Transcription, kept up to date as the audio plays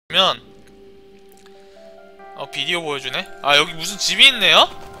그러면 비디오 보여주네? 아, 여기 무슨 집이 있네요?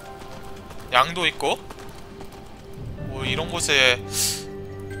 양도 있고. 뭐 이런 곳에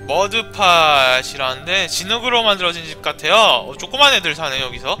머드팟이라는데 진흙으로 만들어진 집 같아요. 조그만 애들 사네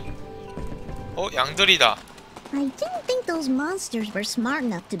여기서. 양들이다. I didn't think those monsters were smart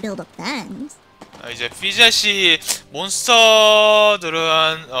enough to build a fence. 이제 피젯이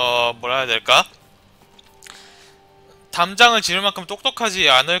몬스터들은 뭐라 해야 될까? 담장을 지을 만큼 똑똑하지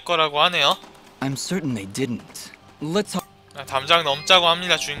않을 거라고 하네요. I'm certain they didn't. Let's 담장 넘자고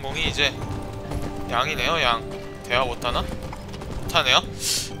합니다. 주인공이 이제 양이네요. 양 대화 못하나? 못하네요.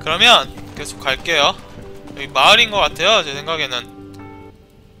 그러면 계속 갈게요. 여기 마을인 것 같아요. 제 생각에는.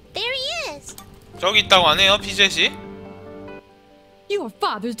 There he is. 저기 있다고 하네요. 피젯이. Your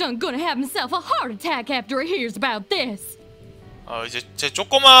father's done gonna have himself a heart attack after he hears about this. 이제 제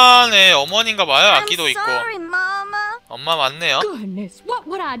조그만 애 어머니인가 봐요. I'm 아기도 있고. sorry, Mama. 엄마 맞네요. Goodness, what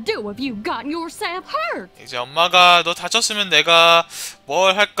would I do if you gotten yourself hurt? 이제 엄마가 너 다쳤으면 내가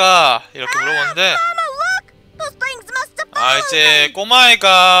뭘 할까 이렇게 물어보는데, Mama, look! Those things must have followed 이제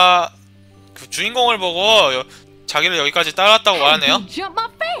꼬마아이가 그 주인공을 보고 자기를 여기까지 따라왔다고 말하네요. They jumped my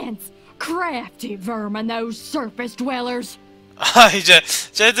fence. Crafty vermin, those surface dwellers. 이제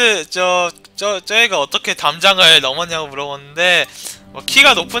쟤들 쟤가 어떻게 담장을 넘었냐고 물어보는데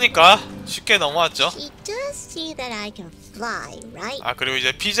키가 높으니까 쉽게 넘어왔죠. He does see that I can fly, right? 그리고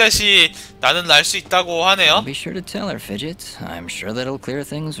이제 피젯이 나는 날 수 있다고 하네요. be sure to tell her, Fidget. I'm sure that'll clear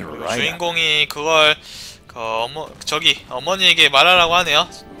things right up. 주인공이 그걸 어머니에게 말하라고 하네요.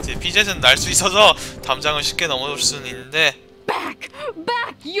 이제 피젯은 날 수 있어서 담장을 쉽게 넘어올 수는 있는데. Back,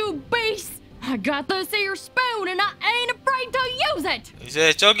 you beast! I got this here spoon and I ain't afraid to use it.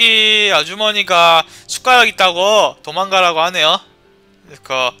 이제 저기 아주머니가 숟가락 있다고 도망가라고 하네요.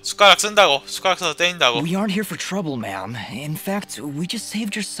 숟가락 쓴다고, 숟가락 써서 때린다고. We aren't here for trouble, ma'am. In fact, we just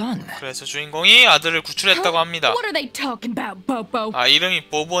saved your son. 그래서 주인공이 아들을 구출했다고 합니다. What are they talking about, Bobo? 이름이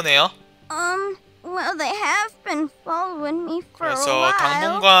보보네요. Well, they have been following me for a 그래서 while.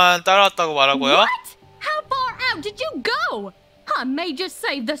 당분간 따라왔다고 말하고요. What? How far out did you go? I may just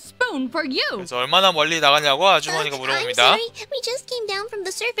save the spoon for you. 그래서 얼마나 멀리 나가냐고 아주머니가 I'm 물어봅니다. sorry. We just came down from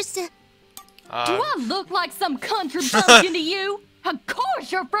the surface to... Do I look like some country bumpkin to you? Of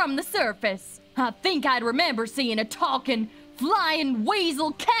course you're from the surface. I think I'd remember seeing a talking, flying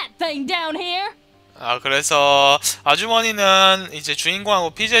weasel cat thing down here. 그래서 아주머니는 이제 주인공하고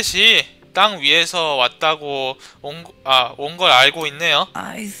피젯이 땅 위에서 왔다고 온 걸 알고 있네요.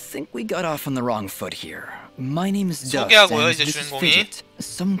 I think we got off on the wrong foot here. My name is Dust, 소개하고요, and 이제 this is 주인공이. Fidget.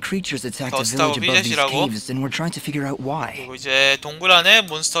 Some creatures attacked a 더스트하고 village above these 피젯이라고. caves, and we're trying to figure out why. 그리고 이제 동굴 안에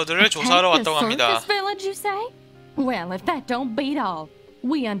몬스터들을 조사하러 왔다고 합니다. Surface village, you say? Well, if that don't beat all,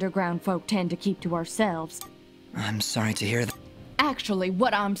 we underground folk tend to keep to ourselves. I'm sorry to hear that. Actually,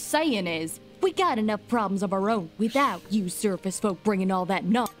 what I'm saying is, we got enough problems of our own without you surface folk bringing all that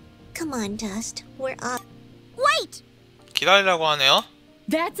nonsense. Come on, Dust. We're up. Wait! 기다리라고 하네요.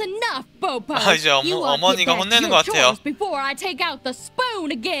 That's enough, Bobo. 이제 You ought to 어머니가 get back to 혼내는 your 것 같아요. chores before I take out the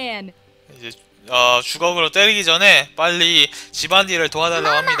spoon again. 이제 주걱으로 때리기 전에 빨리 집안일을 도와달라고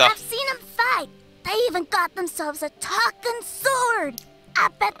Mama, 합니다. I've seen them fight. They even got themselves a talking sword. I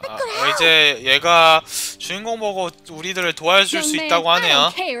bet they could help. 이제 얘가 주인공 보고 우리들을 도와줄 수 Young man, 있다고 I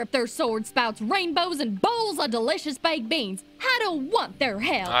하네요. don't care if their sword spouts rainbows and bowls of delicious baked beans. I don't want their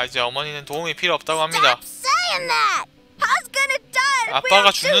help. 이제 어머니는 도움이 필요 없다고 합니다. Stop saying that. Pa's gonna die if we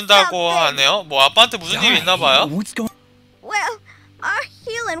아빠가 don't do 죽는다고 something. 하네요. 뭐 아빠한테 무슨 일이 있나 봐요. What's going? Well, our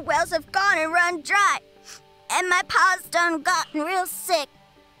healing wells have gone and run dry, and my pa's done gotten real sick.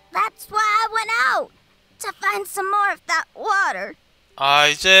 That's why I went out to find some more of that water.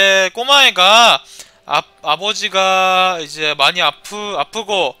 이제 꼬마애가 아버지가 이제 많이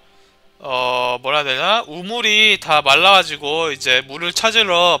아프고 뭐라 해야 되나? 우물이 다 말라가지고 이제 물을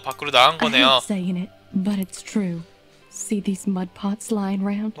찾으러 밖으로 나간 I 거네요. hate saying it, but it's true. See these mud pots lying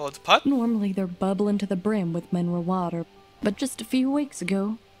around? 머드팟? Normally they're bubbling to the brim with mineral water, but just a few weeks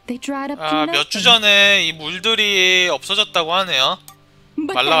ago they dried up to 몇 주 nothing. 전에 이 물들이 없어졌다고 하네요.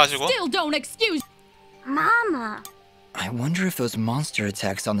 But that 말라가지고. still don't excuse. Mama. I wonder if those monster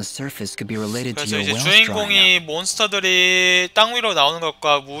attacks on the surface could be related to 그래서 your 이제 wells drying 주인공이 몬스터들이 땅 위로 나오는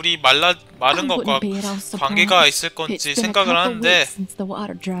것과 물이 마른 것과 관계가 있을 건지 생각을 하는데, since the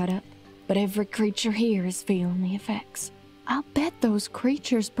water dried up, but every creature here is feeling the effects. I'll bet those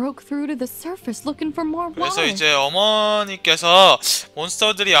creatures broke through to the surface looking for more 그래서 water. 이제 어머니께서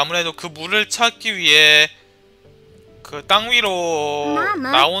몬스터들이 아무래도 그 물을 찾기 위해 그 땅 위로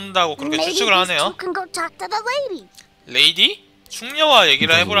나온다고 그렇게 Maybe 추측을 these 하네요. two can go talk to the lady. 레이디? 숙녀와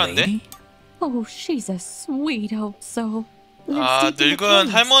얘기를 The 해보라는데? lady? Oh, she's a sweet old soul. 아, 늙은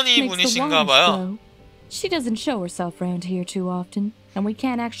할머니 분이신가 봐요. She doesn't show herself around here too often, and we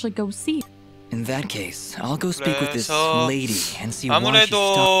can't actually go see her. In that case, I'll go speak with this 그래서 lady and see why she's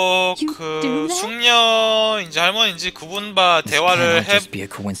아무래도 You 그 do that? 숙녀인지 할머니인지 그분과 대화를 just be a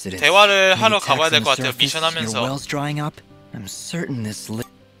coincidence. 대화를 Maybe 하러 attacks 가봐야 on 될 the 것 같아요. surface, 미션 your 하면서. well's drying up. I'm certain this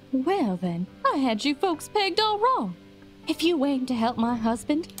Well then, I had you folks pegged all wrong. If you aim to help my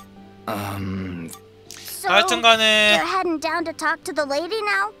husband, So, 하여튼간에 you're heading down to talk to the lady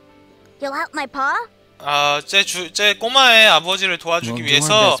now? You'll help my pa? 제 꼬마의 아버지를 도와주기 We'll do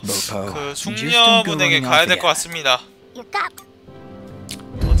위해서 our best, Bopo. 그 Just don't go 숙녀분에게 running 가야 off 될 것 again. 같습니다. You got.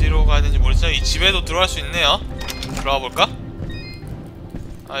 어디로 가야 되는지 모르겠어요. 이 집에도 들어갈 수 있네요. 들어가 볼까?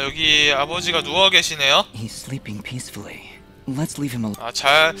 아, 여기 아버지가 누워 계시네요. He's sleeping peacefully. Let's leave him alone. 아,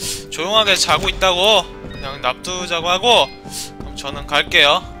 잘 조용하게 자고 있다고 그냥 납두자고 하고 그럼 저는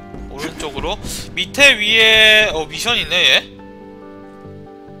갈게요. 오른쪽으로 밑에 위에 미션 있네 얘.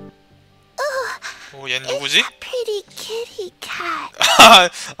 오, 얜 누구지? Pretty kitty cat.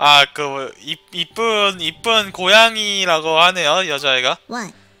 그 이쁜 고양이라고 하네요 여자애가.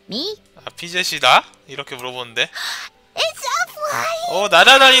 What? Me? 피젯이다? 이렇게 물어보는데. It's a flying.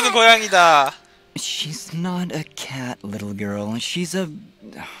 날아다니는 고양이다. She's not a cat, little girl. She's a...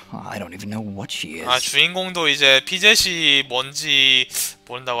 I don't even know what she is. 주인공도 이제 피젯이 뭔지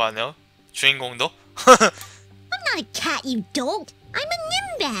모른다고 하네요. 주인공도. I'm not a cat, you dolt. I'm a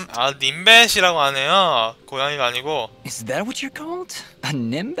nimbat. 님뱃이라고 하네요. 고양이가 아니고. Is that what you're called? A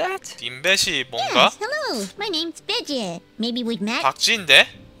nimbat? 님뱃이 뭔가? Yes, hello. My name's Fidget. Maybe we've met. 박쥐인데?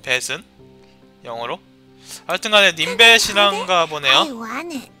 뱃은? 영어로? 하여튼간에 님뱃이란가 I 보네요.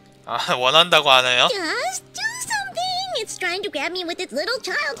 want it. 원한다고 하네요. Just do something. It's trying to grab me with its little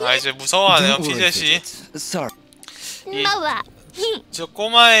child. 이제 무서워하네요 Don't worry, 피젯이. Fidget. Sorry. Mova. 저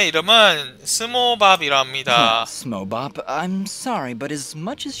꼬마의 이름은 스모밥이랍니다. Smobop, I'm sorry, but as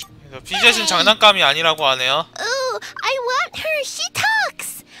much as... 피젯은 장난감이 아니라고 하네요. Oh, I want her. She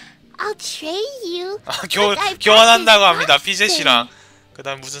talks. I'll trade you. 교환한다고 합니다. 피젯이랑. 그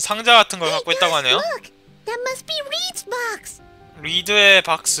다음에 무슨 상자 같은 걸 갖고 있다고 하네요. Look, that must be Reed's box. 리드의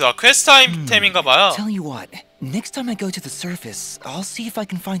박스. 퀘스트 아이템인가 봐요. Tell you what, next time I go to the surface, I'll see if I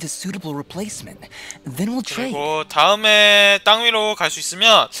can find a suitable replacement. Then we'll trade. 그리고 다음에 땅 위로 갈 수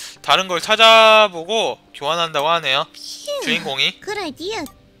있으면 다른 걸 찾아보고 교환한다고 하네요. 주인공이. Good idea.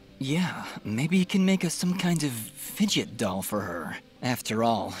 Yeah, maybe you can make us some kind of fidget doll for her. After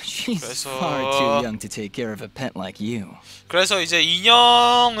all, she's far too young to take care of a pet like you. 그래서 이제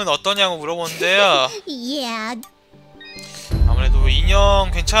인형은 어떠냐고 물어보는데요. Yeah. 아무래도 인형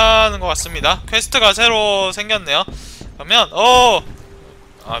괜찮은 것 같습니다. 퀘스트가 새로 생겼네요. 그러면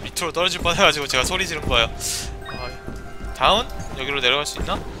밑으로 떨어질 뻔해가지고 제가 소리 지른 거예요. 다운? 여기로 내려갈 수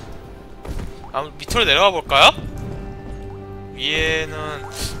있나? 밑으로 내려가 볼까요?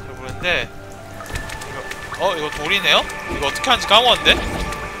 위에는 잘 모르는데 이거 돌이네요? 이거 어떻게 하는지 까먹었는데?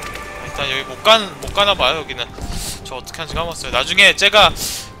 일단 여기 못 가나봐요 여기는. 저 어떻게 하는지 까먹었어요. 나중에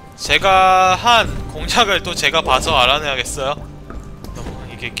제가 한 공략을 또 제가 봐서 알아내야겠어요. 너무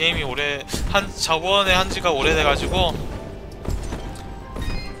이게 게임이 저번에 한지가 오래돼가지고.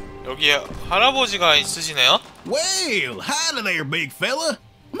 여기 할아버지가 있으시네요. Well, hi there, big fella.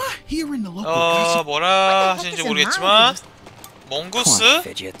 Am I hearing the local gossip? 뭐라 하시는지 모르겠지만 몽구스에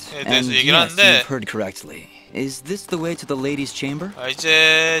Fidget. 대해서 And 얘기를 yes, 하는데 you've heard correctly. Is this the way to the ladies' chamber?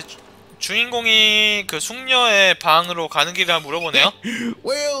 이제 주인공이 그 숙녀의 방으로 가는 길이라 물어보네요.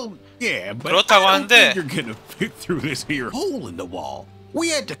 Well, yeah, but 그렇다고 I don't 하는데 think you're gonna fit through this here hole in the wall. We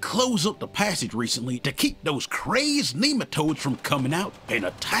had to close up the passage recently to keep those crazed nematodes from coming out and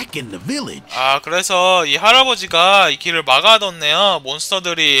attacking the village. 그래서 이 할아버지가 이 길을 막아뒀네요.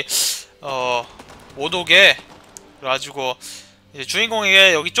 몬스터들이 못 오게. 그래가지고 이제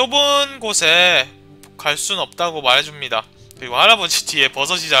주인공에게 여기 좁은 곳에 갈 순 없다고 말해줍니다. 그리고 할아버지 뒤에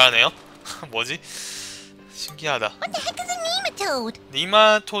버섯이 자라네요. 뭐지? 신기하다. What the heck is a nematode?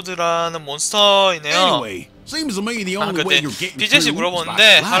 니마토드라는 몬스터이네요. Anyway, seems to me the only way 근데 you're getting 피젯이 through is by 물어보는데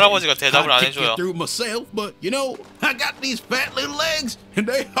sliding. 할아버지가 대답을 안 I'd kick you 해줘요. through myself, but you know, I got these fat little legs and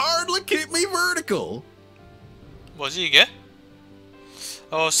they hardly keep me vertical. 뭐지 이게?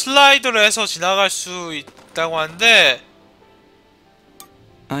 슬라이드를 해서 지나갈 수 있다고 하는데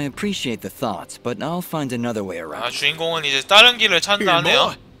I appreciate the thought, but I'll find another way around. 주인공은 이제 다른 길을 찾는다 Here,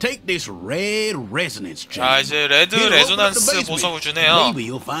 boy, 하네요. take this red resonance 자, gem. 이제 레드 It'll open up the 레조넌스 basement. 보석을 주네요. Maybe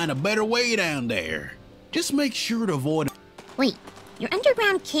you'll find a better way down there. Just make sure to avoid. Wait, your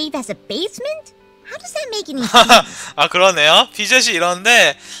underground cave has a basement? How does that make any sense? 그러네요. 피젯이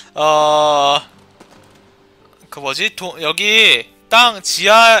이런데 그 뭐지? 여기 땅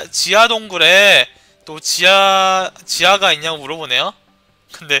지하 동굴에 또 지하가 있냐고 물어보네요.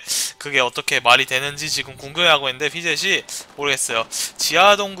 근데 그게 어떻게 말이 되는지 지금 궁금해하고 있는데 피젯이 모르겠어요.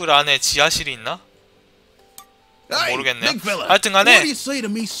 지하 동굴 안에 지하실이 있나? 모르겠네요. 하여튼간에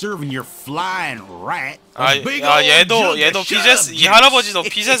얘도 피젯, 이 할아버지도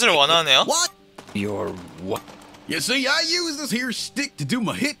피젯을 원하네요. Your what? You see, I use this here stick to do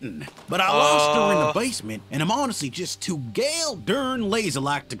my hitting, but I lost her in the basement, and I'm honestly just too gale darn lazy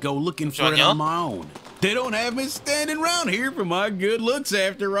like to go looking for it on my own. They don't have me standing around here for my good looks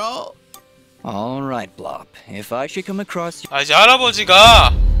after all. All right, Blop. If I should come across you... 이제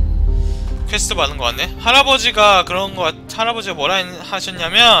할아버지가 퀘스트 받은 거 같네. 할아버지가 할아버지가 뭐라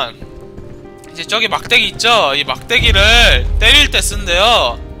하셨냐면 이제 저기 막대기 있죠? 이 막대기를 때릴 때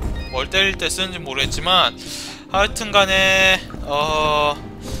쓴대요. 뭘 때릴 때 쓰는지 모르겠지만 하여튼간에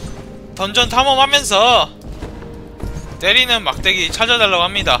던전 탐험하면서 때리는 막대기 찾아달라고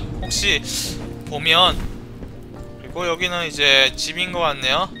합니다. 혹시 보면. 그리고 여기는 이제 집인 것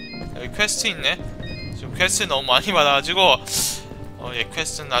같네요. 여기 퀘스트 있네. 지금 퀘스트 너무 많이 받아가지고 얘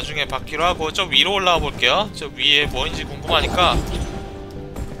퀘스트는 나중에 받기로 하고 저 위로 올라가 볼게요. 저 위에 뭐인지 궁금하니까.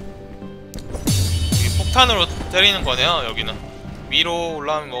 여기 폭탄으로 때리는 거네요. 여기는 위로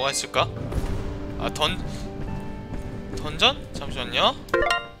올라가면 뭐가 있을까? 던전? 잠시만요.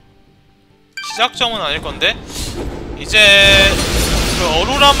 시작점은 아닐 건데 이제 그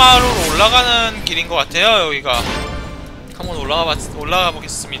어루라 마을로 올라가는 길인 것 같아요. 여기가 한번 올라가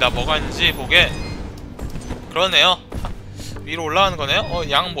보겠습니다. 뭐가 있는지 보게. 그러네요. 위로 올라가는 거네요.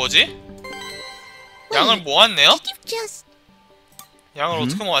 양 뭐지? 양을 모았네요. 양을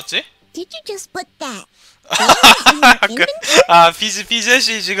어떻게 모았지? Did you just put that?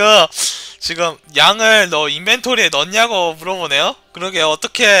 피젯이 지금 양을 너 인벤토리에 넣냐고 물어보네요. 그러게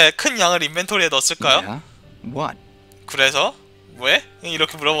어떻게 큰 양을 인벤토리에 넣었을까요? Yeah? What? 그래서 왜?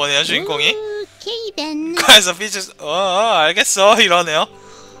 이렇게 물어보네요 주인공이. Okay then. 그래서 피젯 알겠어 이러네요.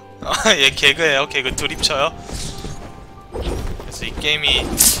 얘 개그예요. 개그 드립쳐요. 그래서 이 게임이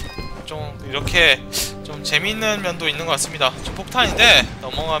좀 이렇게 좀 재밌는 면도 있는 것 같습니다. 좀 폭탄인데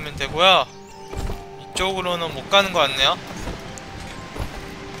넘어가면 되고요. 이쪽으로는 못 가는 것 같네요.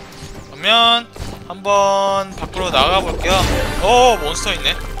 그러면 한번 밖으로 나가 볼게요. 오, 몬스터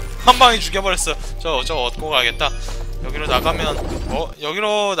있네. 한 방에 죽여버렸어. 저거 얻고 가야겠다. 여기로 나가면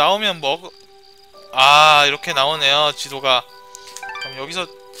여기로 나오면 이렇게 나오네요. 지도가. 그럼 여기서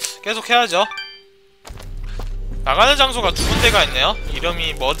계속 해야죠. 나가는 장소가 두 군데가 있네요.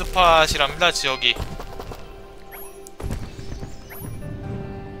 이름이 머드팟이랍니다. 지역이.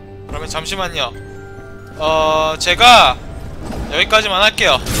 그러면 잠시만요. 제가 여기까지만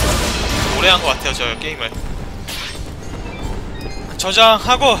할게요. 오래 한 것 같아요, 저 게임을.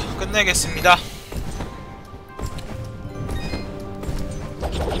 저장하고 끝내겠습니다.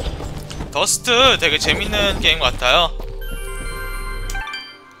 더스트 되게 재밌는 게임 같아요.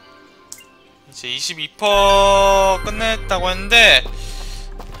 이제 22% 끝냈다고 했는데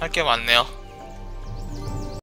할 게 많네요.